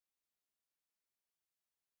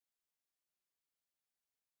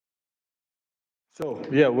So,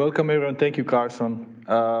 yeah, welcome everyone. Thank you, Carson.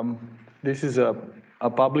 This is a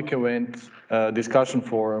public event, discussion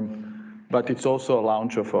forum, but it's also a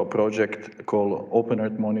launch of a project called Open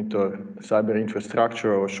Earth Monitor Cyber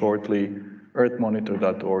Infrastructure, or shortly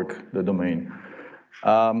earthmonitor.org, the domain.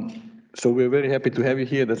 So we're very happy to have you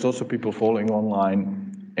here. There's also people following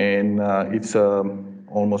online, and it's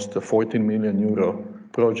almost a 14 million euro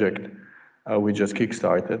project. We just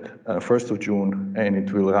kickstarted 1st of June, and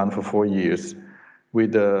it will run for 4 years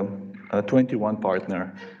with 21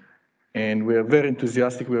 partner. And we are very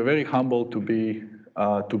enthusiastic. We are very humbled to be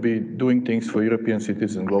doing things for European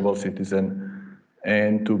citizen, global citizen,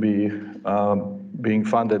 and to be being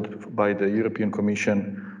funded by the European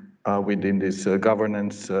Commission within this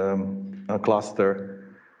governance cluster.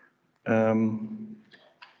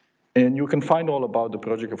 And you can find all about the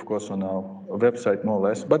project, of course, on our website, more or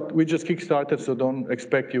less. But we just kickstarted, so don't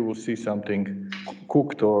expect you will see something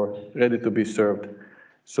cooked or ready to be served.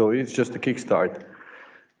 So it's just a kickstart.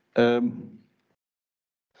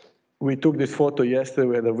 We took this photo yesterday.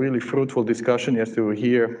 We had a really fruitful discussion yesterday. We were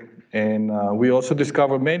here. And we also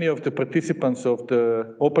discovered many of the participants of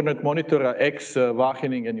the Open Earth Monitor are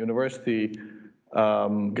ex-Wageningen University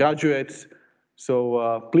graduates.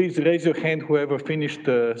 So please raise your hand, whoever finished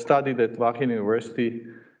studied at Wageningen University,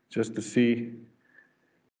 just to see.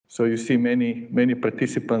 So you see many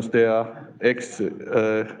participants there,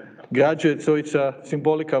 ex-graduates. So it's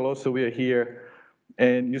symbolical also we are here.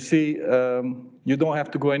 And you see, you don't have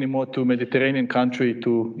to go anymore to Mediterranean country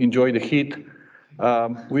to enjoy the heat.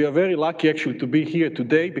 We are very lucky actually to be here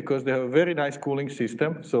today because they have a very nice cooling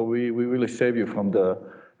system. So we really save you from the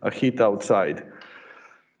heat outside.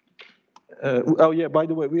 Oh yeah, by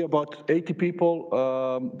the way, we are about 80 people,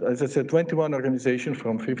 as I said, 21 organizations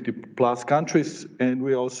from 50 plus countries, and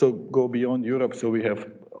we also go beyond Europe, so we have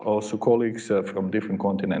also colleagues from different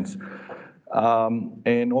continents.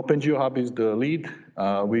 And OpenGeoHub is the lead.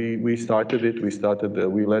 We started it,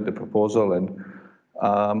 we led the proposal, and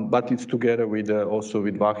but it's together with also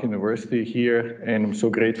with Wageningen University here, and I'm so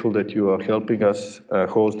grateful that you are helping us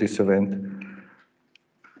host this event.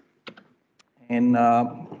 And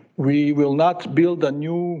we will not build a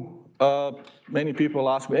new, many people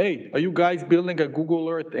ask me, hey, are you guys building a Google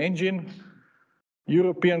Earth engine,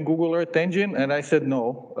 European Google Earth engine? And I said,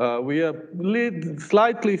 no, we are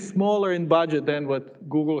slightly smaller in budget than what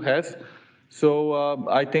Google has. So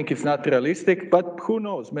I think it's not realistic, but who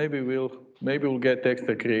knows, maybe we'll get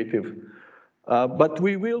extra creative. But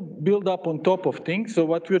we will build up on top of things. So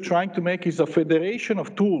what we're trying to make is a federation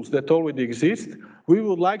of tools that already exist. We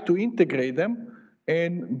would like to integrate them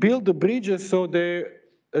and build the bridges so the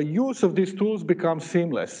use of these tools becomes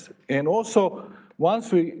seamless. And also,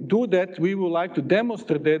 once we do that, we would like to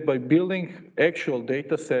demonstrate that by building actual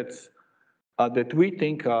data sets that we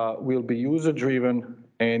think will be user-driven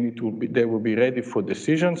and they will be ready for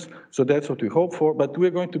decisions. So that's what we hope for. But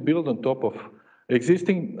we're going to build on top of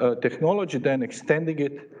existing technology, then extending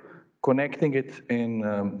it, connecting it, and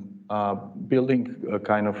building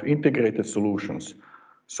kind of integrated solutions.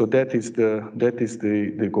 So that is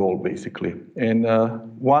the goal, basically. And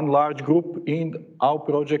one large group in our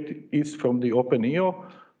project is from the OpenEO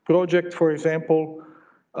project, for example.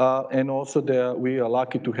 And also we are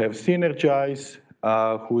lucky to have Synergize,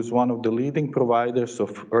 who is one of the leading providers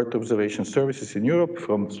of Earth observation services in Europe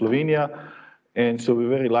from Slovenia. And so we're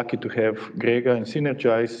very lucky to have Grega and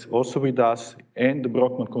Synergize also with us, and the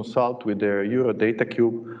Brockman Consult with their Euro Data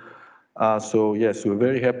Cube. So yes, we're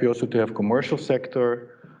very happy also to have commercial sector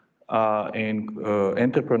and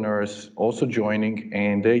entrepreneurs also joining,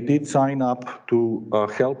 and they did sign up to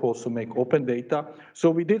help also make open data. So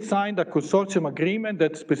we did sign a consortium agreement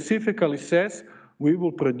that specifically says we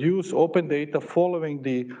will produce open data following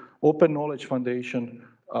the Open Knowledge Foundation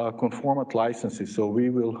conformant licenses. So we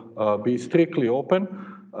will be strictly open,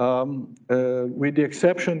 with the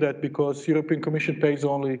exception that because European Commission pays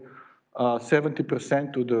only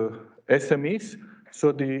 70% to the SMEs,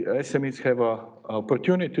 so the SMEs have an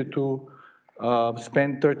opportunity to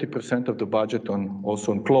spend 30% of the budget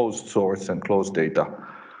also on closed source and closed data.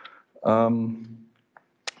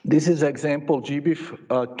 This is example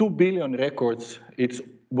GBIF, 2 billion records. It's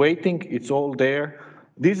waiting, it's all there.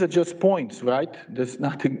 These are just points, right? There's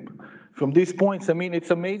nothing from these points. I mean,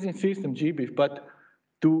 it's amazing system, GBIF, but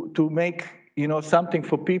to make something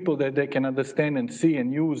for people that they can understand and see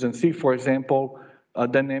and use and see, for example,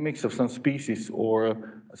 dynamics of some species or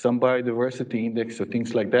some biodiversity index or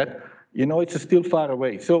things like that, it's still far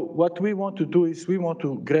away. So what we want to do is we want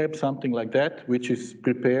to grab something like that, which is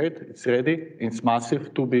prepared, it's ready, it's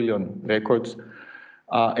massive, 2 billion records,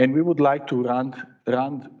 and we would like to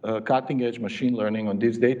run cutting-edge machine learning on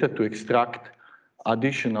this data to extract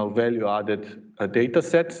additional value-added data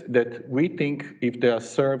sets that we think, if they are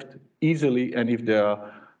served easily and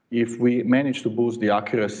if we manage to boost the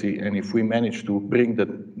accuracy and if we manage to bring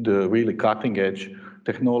the really cutting-edge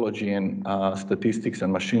technology and statistics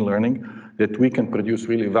and machine learning, that we can produce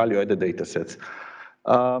really value-added data sets.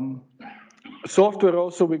 Software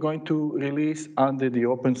also we're going to release under the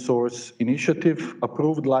open source initiative,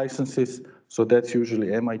 approved licenses, so that's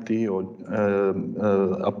usually MIT or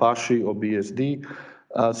Apache or BSD.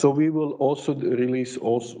 So we will also release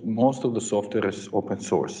most of the software as open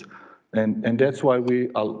source. And that's why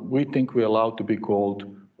we think we're allowed to be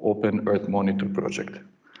called Open Earth Monitor Project.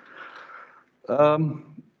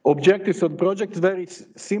 Objectives of the project is very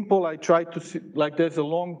simple. I tried to see, like there's a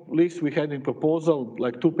long list we had in proposal,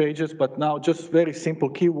 like 2 pages, but now just very simple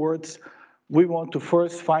keywords. We want to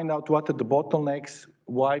first find out what are the bottlenecks,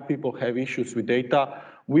 why people have issues with data.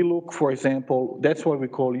 We look, for example, that's why we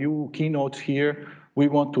call you keynotes here. We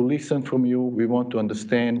want to listen from you. We want to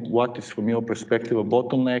understand what is from your perspective a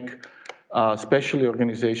bottleneck, especially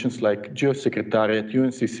organizations like Geosecretariat,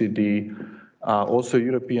 UNCCD, also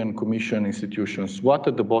European Commission institutions. What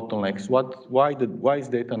are the bottlenecks? Why is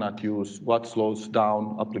data not used? What slows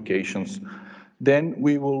down applications? Then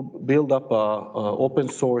we will build up open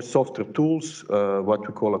source software tools, what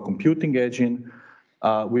we call a computing engine.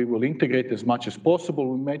 We will integrate as much as possible.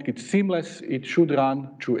 We make it seamless. It should run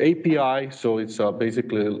through API, so it's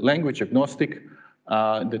basically language agnostic,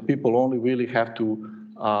 that people only really have to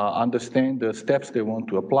understand the steps they want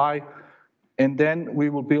to apply. And then we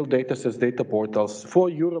will build data sets, data portals for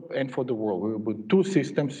Europe and for the world. We will build 2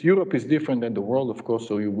 systems. Europe is different than the world, of course,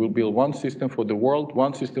 so you will build 1 system for the world,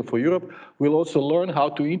 1 system for Europe. We'll also learn how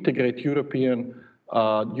to integrate European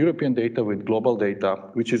data with global data,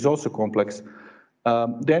 which is also complex.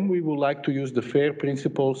 Then we would like to use the FAIR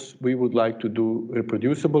principles. We would like to do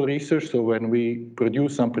reproducible research, so when we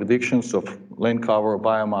produce some predictions of land cover or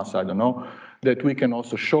biomass, I don't know, that we can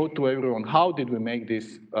also show to everyone how did we make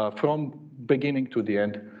this from beginning to the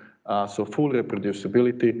end, so full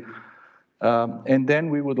reproducibility. And then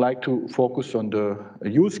we would like to focus on the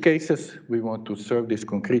use cases. We want to serve these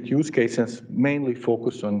concrete use cases, mainly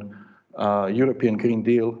focus on European Green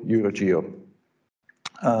Deal, EuroGeo,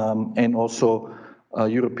 and also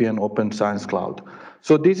European Open Science Cloud.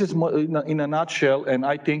 So this is in a nutshell, and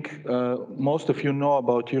I think most of you know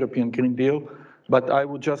about European Green Deal, but I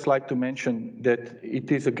would just like to mention that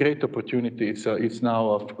it is a great opportunity. It's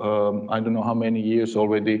now, I don't know how many years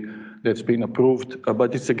already that's been approved,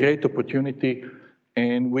 but it's a great opportunity,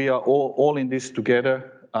 and we are all in this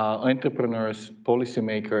together, entrepreneurs,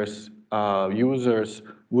 policymakers, users,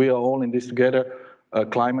 we are all in this together.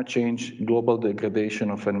 Climate change, global degradation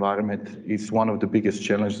of environment is one of the biggest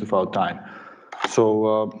challenges of our time.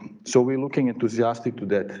 So we're looking enthusiastic to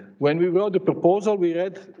that. When we wrote the proposal,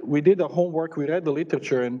 we did our homework, we read the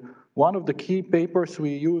literature, and one of the key papers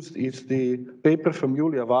we used is the paper from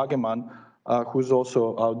Julia Wagemann, who's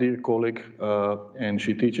also our dear colleague, and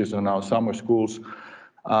she teaches in our summer schools.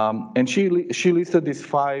 And she listed these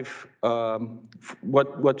 5,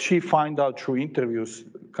 what she found out through interviews,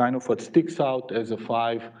 kind of what sticks out as the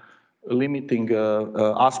 5 limiting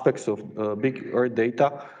aspects of big Earth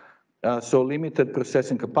data. So limited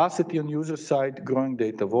processing capacity on user side, growing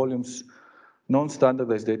data volumes,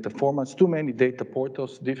 non-standardized data formats, too many data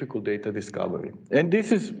portals, difficult data discovery. And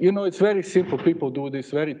this is, you know, it's very simple. People do this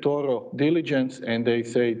very thorough diligence, and they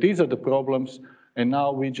say, these are the problems, and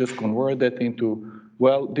now we just convert that into,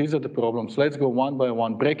 well, these are the problems. Let's go one by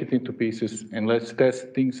one, break it into pieces, and let's test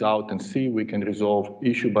things out and see if we can resolve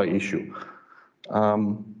issue by issue.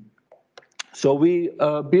 So we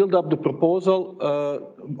build up the proposal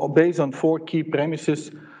based on 4 key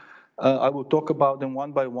premises. I will talk about them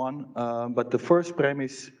one by one, but the first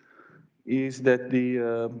premise is that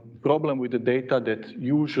the problem with the data that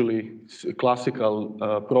usually a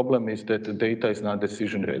classical problem is that the data is not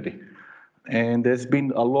decision ready. And there's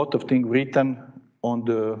been a lot of things written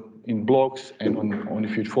in blogs and on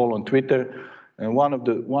if you follow on Twitter. And one of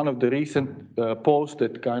the recent posts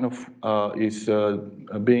that kind of is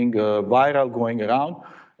being viral, going around,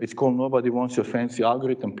 it's called "Nobody Wants Your Fancy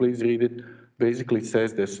Algorithm." Please read it. Basically, it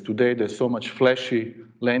says today there's so much flashy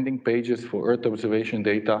landing pages for Earth observation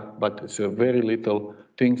data, but it's very little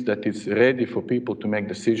things that is ready for people to make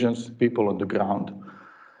decisions, people on the ground.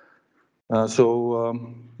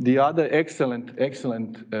 The other excellent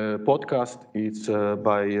podcast is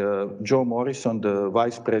by Joe Morrison, the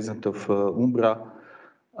vice president of Umbra.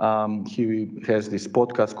 He has this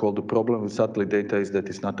podcast called "The Problem with Satellite Data is that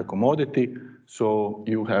it's not a commodity." So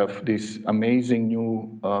you have these amazing new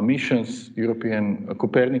missions, European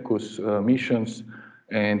Copernicus missions,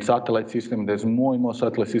 and satellite system. There's more and more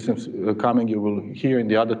satellite systems coming, you will hear in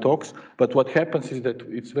the other talks. But what happens is that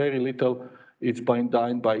it's very little, it's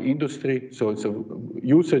done by industry, so it's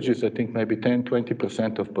usage is, I think, maybe 10,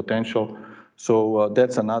 20% of potential. So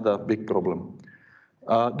that's another big problem.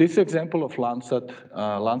 This example of Landsat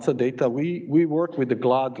data, we work with the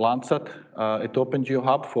GLAD Landsat at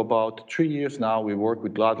OpenGeoHub for about 3 years now. We work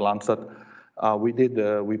with GLAD Landsat.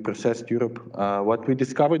 We processed Europe. What we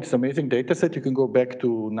discovered is amazing data set. You can go back to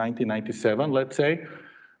 1997, let's say.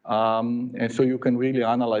 And so you can really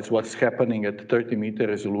analyze what's happening at 30-meter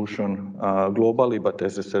resolution globally, but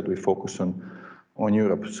as I said, we focus on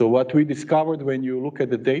Europe. So what we discovered when you look at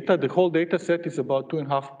the data, the whole data set is about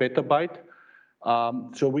 2.5 petabyte.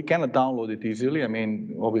 So we cannot download it easily. I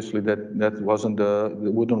mean, obviously that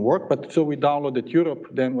wouldn't work, but so we downloaded Europe.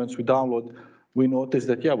 Then once we download, we noticed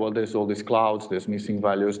that, yeah, well, there's all these clouds, there's missing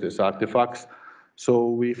values, there's artifacts. So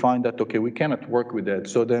we find that, okay, we cannot work with that.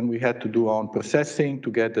 So then we had to do our own processing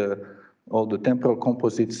to get all the temporal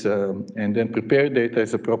composites and then prepare data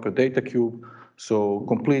as a proper data cube. So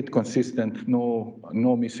complete, consistent, no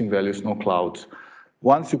missing values, no clouds.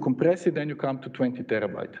 Once you compress it, then you come to 20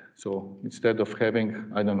 terabyte. So instead of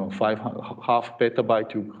having, I don't know, half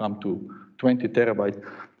petabyte, you come to 20 terabyte,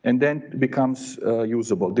 and then it becomes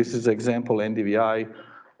usable. This is example NDVI.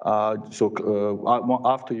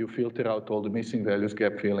 After you filter out all the missing values,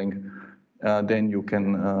 gap filling, then you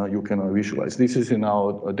can visualize. This is in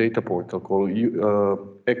our data portal called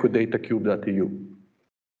ecodatacube.eu.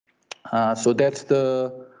 So that's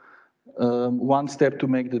the one step to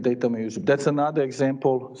make the data more usable. That's another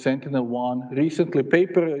example, Sentinel-1. Recently,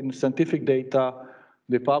 paper in Scientific Data,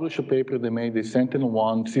 they published a paper, they made the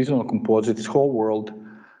Sentinel-1 seasonal composites, whole world.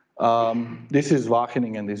 This is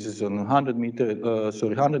Wageningen, this is on 100 meter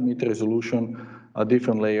resolution,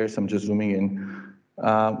 different layers, I'm just zooming in.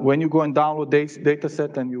 When you go and download this data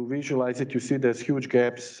set and you visualize it, you see there's huge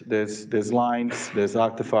gaps, there's lines, there's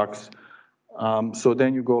artifacts. So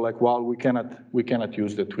then you go like, well, we cannot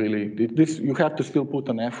use that really. You have to still put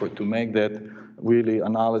an effort to make that really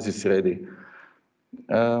analysis ready.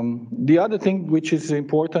 The other thing which is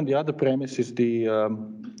important, the other premise is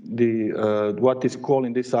what is called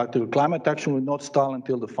in this article, climate action will not stall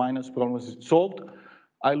until the finance problem is solved.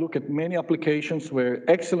 I look at many applications where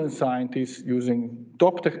excellent scientists using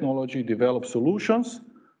top technology develop solutions,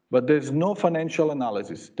 but there's no financial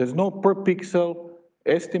analysis. There's no per pixel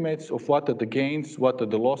estimates of what are the gains, what are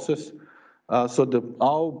the losses. So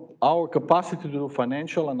our capacity to do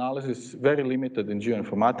financial analysis is very limited in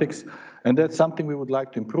geoinformatics, and that's something we would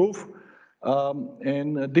like to improve.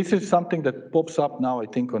 And this is something that pops up now, I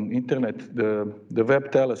think, on internet, the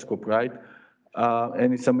Webb telescope, right?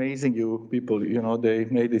 And it's amazing, they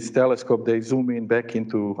made this telescope, they zoom in back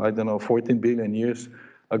into, I don't know, 14 billion years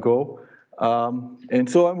ago. And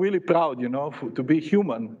so I'm really proud, to be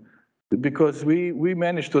human, because we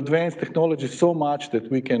managed to advance technology so much that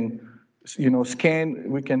we can,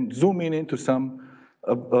 we can zoom in into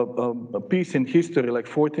a piece in history like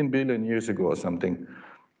 14 billion years ago or something.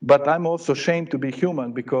 But I'm also ashamed to be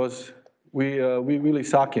human because we really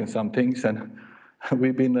suck in some things, and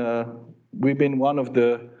we've been one of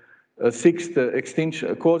the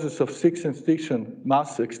causes of sixth extinction,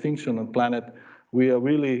 mass extinction on the planet. We are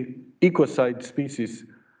really ecocide species.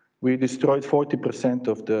 We destroyed 40%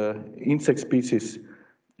 of the insect species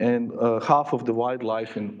and half of the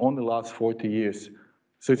wildlife in only the last 40 years.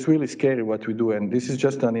 So it's really scary what we do. And this is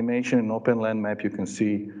just an animation, an open land map. You can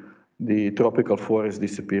see the tropical forest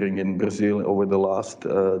disappearing in Brazil over the last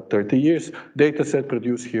 30 years. Data set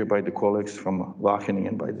produced here by the colleagues from Wageningen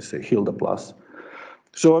and by the Hilda Plus.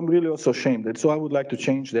 So I'm really also ashamed that, so I would like to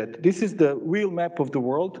change that. This is the real map of the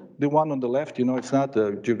world. The one on the left, it's not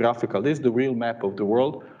geographical. This is the real map of the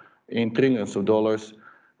world in trillions of dollars.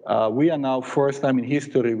 We are now, first time in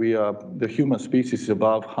history, the human species is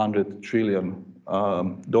above $100 trillion.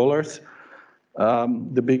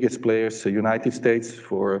 The biggest players, the United States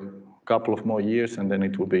for a couple of more years, and then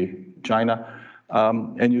it will be China.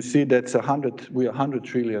 And you see that's we are $100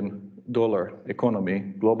 trillion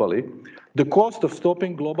economy globally. The cost of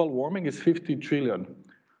stopping global warming is 50 trillion.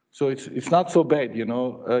 So it's not so bad,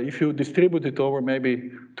 if you distribute it over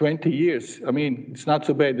maybe 20 years, I mean, it's not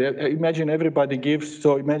so bad. Imagine everybody gives,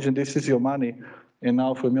 so imagine this is your money, and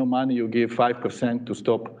now from your money you give 5% to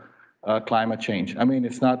stop climate change. I mean,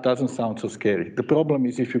 doesn't sound so scary. The problem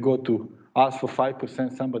is if you go to ask for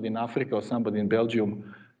 5%, somebody in Africa or somebody in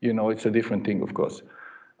Belgium, it's a different thing, of course.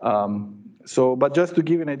 But just to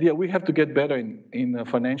give you an idea, we have to get better in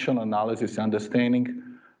financial analysis, understanding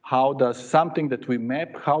how does something that we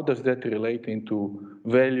map, how does that relate into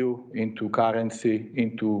value, into currency,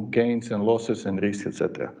 into gains and losses and risks,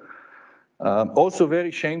 etc. Also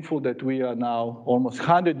very shameful that we are now almost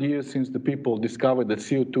 100 years since the people discovered that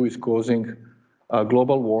CO2 is causing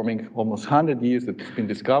global warming, almost 100 years that it's been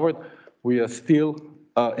discovered, we are still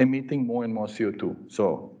emitting more and more CO2.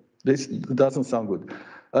 So this doesn't sound good.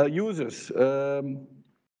 Users,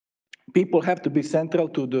 people have to be central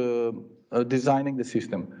to the designing the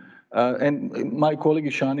system. And my colleague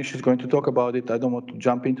Ishanish is going to talk about it. I don't want to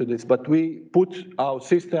jump into this, but we put our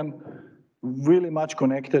system really much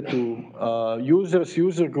connected to users,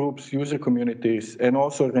 user groups, user communities, and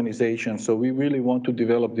also organizations. So we really want to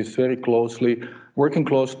develop this very closely, working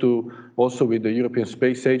close to also with the European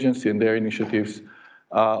Space Agency and their initiatives,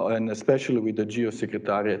 and especially with the Geo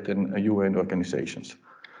Secretariat and UN organizations.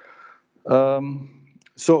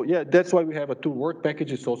 So yeah, that's why we have a 2 work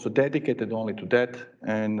packages also dedicated only to that,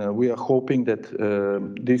 and we are hoping that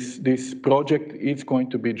this project is going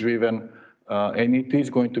to be driven and it is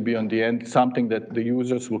going to be on the end something that the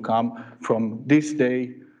users will come from this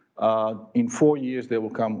day. In 4 years they will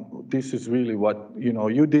come, this is really what,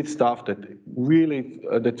 you did stuff that really,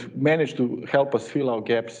 that managed to help us fill our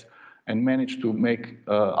gaps and managed to make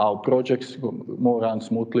our projects more run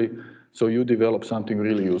smoothly, so you develop something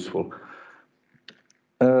really useful.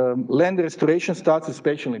 Land restoration starts with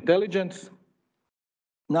spatial intelligence.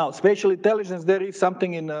 Now, spatial intelligence, there is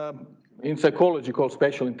something in psychology called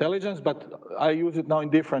spatial intelligence, but I use it now in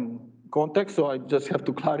different contexts, so I just have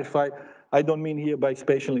to clarify. I don't mean here by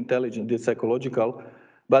spatial intelligence, this psychological,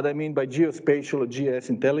 but I mean by geospatial or GIS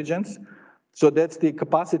intelligence. So that's the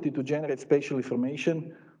capacity to generate spatial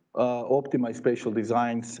information, optimize spatial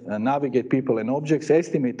designs, navigate people and objects,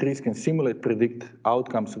 estimate risk, and simulate, predict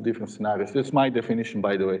outcomes of different scenarios. That's my definition,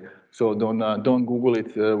 by the way. So don't Google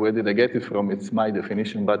it, where did I get it from? It's my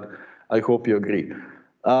definition, but I hope you agree.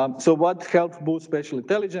 So what helps boost spatial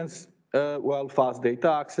intelligence? Well, fast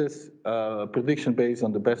data access, prediction based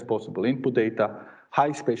on the best possible input data,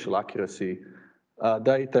 high spatial accuracy,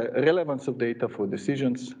 data, relevance of data for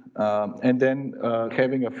decisions, and then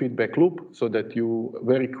having a feedback loop so that you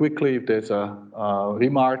very quickly, if there's a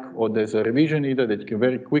remark or there's a revision needed, that you can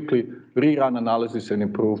very quickly rerun analysis and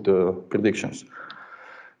improve the predictions.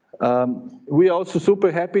 We are also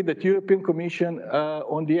super happy that European Commission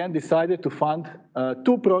on the end decided to fund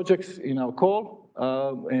 2 projects in our call,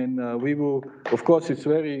 and we will, of course, it's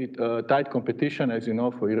very tight competition, as you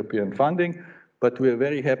know, for European funding, but we are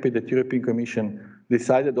very happy that European Commission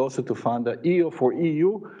decided also to fund the EO for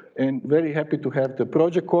EU, and very happy to have the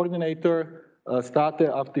project coordinator, State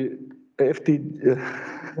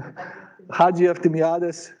Haji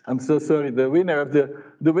Eftimiades. I'm so sorry, the winner of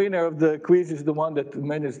the quiz is the one that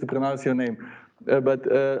managed to pronounce your name.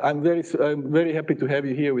 I'm very happy to have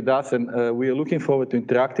you here with us, and we are looking forward to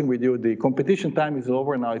interacting with you. The competition time is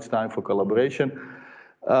over, now it's time for collaboration.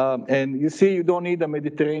 And you see, you don't need a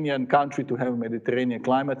Mediterranean country to have a Mediterranean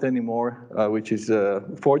climate anymore, which is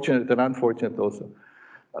fortunate and unfortunate also.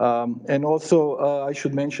 And also, I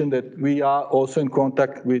should mention that we are also in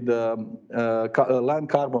contact with Land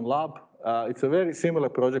Carbon Lab. It's a very similar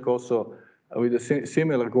project also with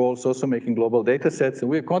similar goals, also making global data sets. And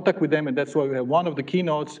we're in contact with them, and that's why we have one of the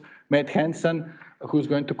keynotes, Matt Hansen, who's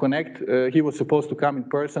going to connect. He was supposed to come in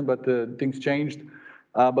person, but things changed.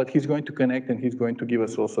 But he's going to connect and he's going to give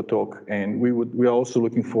us also a talk. And we are also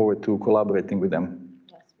looking forward to collaborating with them.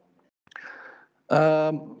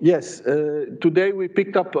 Yes, today we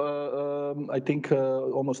picked up, I think,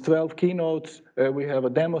 almost 12 keynotes. We have a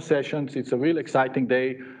demo sessions. It's a really exciting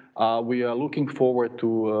day. We are looking forward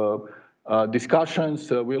to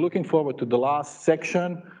discussions. We're looking forward to the last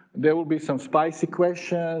section. There will be some spicy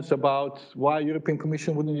questions about why European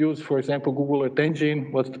Commission wouldn't use, for example, Google Earth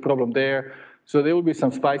Engine. What's the problem there? So there will be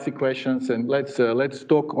some spicy questions, and let's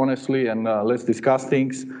talk honestly and let's discuss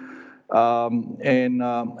things.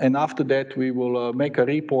 And after that, we will make a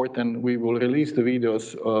report and we will release the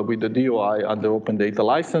videos with the DOI under Open Data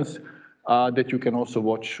License that you can also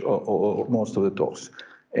watch most of the talks.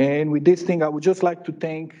 And with this thing, I would just like to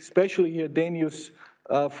thank, especially here, Denius,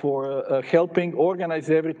 for helping organize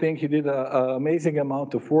everything. He did an amazing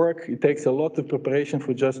amount of work. It takes a lot of preparation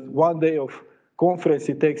for just one day of conference.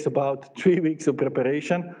 It takes about 3 weeks of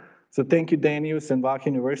preparation. So thank you, Denius and WAC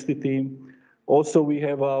University team. Also, we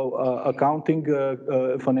have our accounting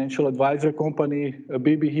financial advisor company,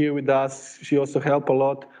 Bibi, here with us. She also helped a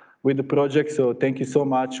lot with the project. So thank you so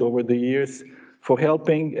much over the years for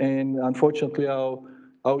helping. And unfortunately,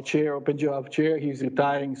 our chair, OpenGeoHub chair, he's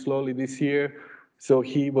retiring slowly this year. So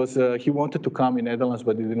he wanted to come in Netherlands,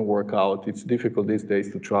 but it didn't work out. It's difficult these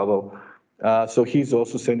days to travel. So he's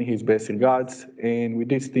also sending his best regards. And with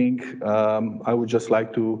this thing, I would just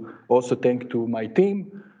like to also thank to my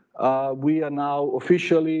team. We are now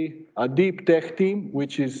officially a deep tech team,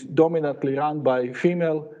 which is dominantly run by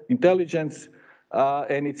female intelligence.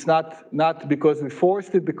 And it's not because we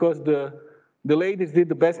forced it, because the ladies did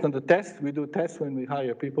the best on the test. We do tests when we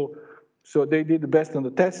hire people. So they did the best on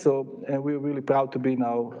the test. So, and we're really proud to be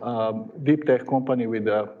now deep tech company with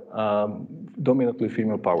a dominantly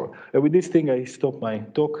female power. And with this thing, I stop my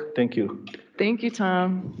talk. Thank you. Thank you,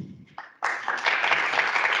 Tom.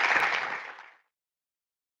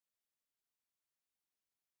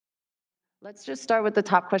 Let's just start with the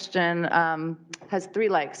top question. Has 3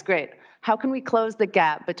 likes, great. How can we close the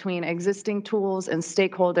gap between existing tools and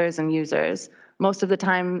stakeholders and users? Most of the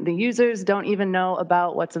time, the users don't even know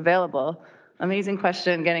about what's available. Amazing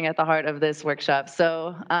question, getting at the heart of this workshop.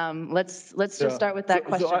 So let's just start with that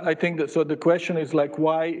question. So I think that, so the question is like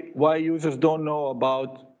why users don't know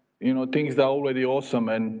about things that are already awesome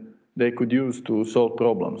and they could use to solve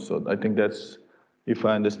problems. So I think that's, if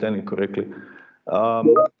I understand it correctly.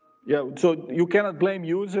 Yeah, so you cannot blame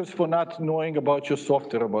users for not knowing about your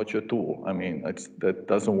software, about your tool. I mean, that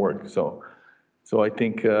doesn't work. So I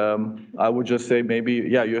think I would just say maybe,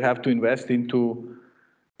 yeah, you have to invest into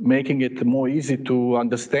making it more easy to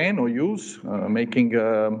understand or use, making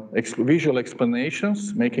visual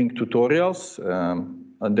explanations, making tutorials,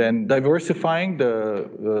 and then diversifying the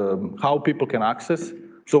how people can access.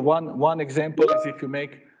 So one example is if you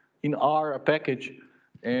make in R a package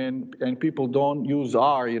and people don't use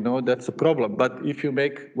R, that's a problem. But if you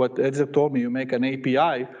make, what Edzer told me, you make an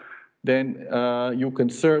API, then you can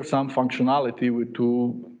serve some functionality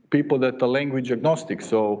to people that are language agnostic.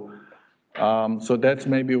 So that's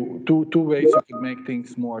maybe two ways you can make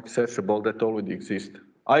things more accessible that already exist.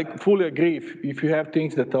 I fully agree. If you have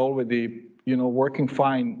things that are already working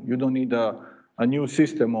fine, you don't need a new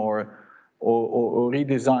system or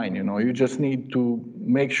redesign. You just need to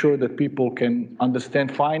make sure that people can understand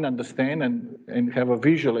and have a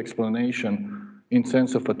visual explanation in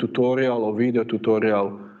sense of a tutorial or video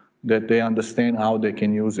tutorial that they understand how they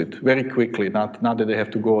can use it very quickly, not that they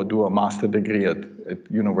have to go do a master degree at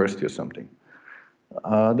university or something.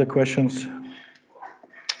 Other questions?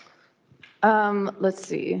 Let's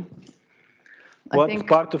see. What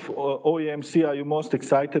part of OEMC are you most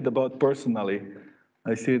excited about personally?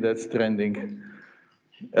 I see that's trending.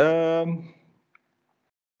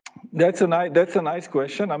 That's a nice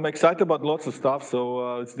question. I'm excited about lots of stuff,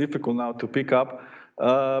 so it's difficult now to pick up.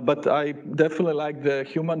 But I definitely like the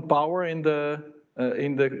human power in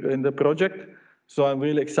the project. So I'm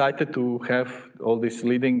really excited to have all this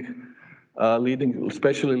especially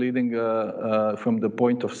leading from the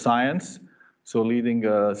point of science. So leading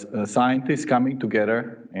scientists coming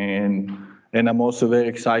together, and I'm also very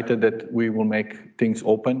excited that we will make things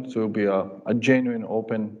open. So it'll be a genuine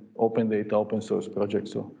open data, open source project.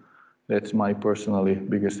 So that's my personally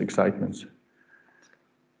biggest excitements.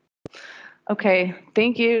 Okay,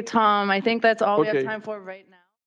 thank you, Tom. I think that's all we have time for right now.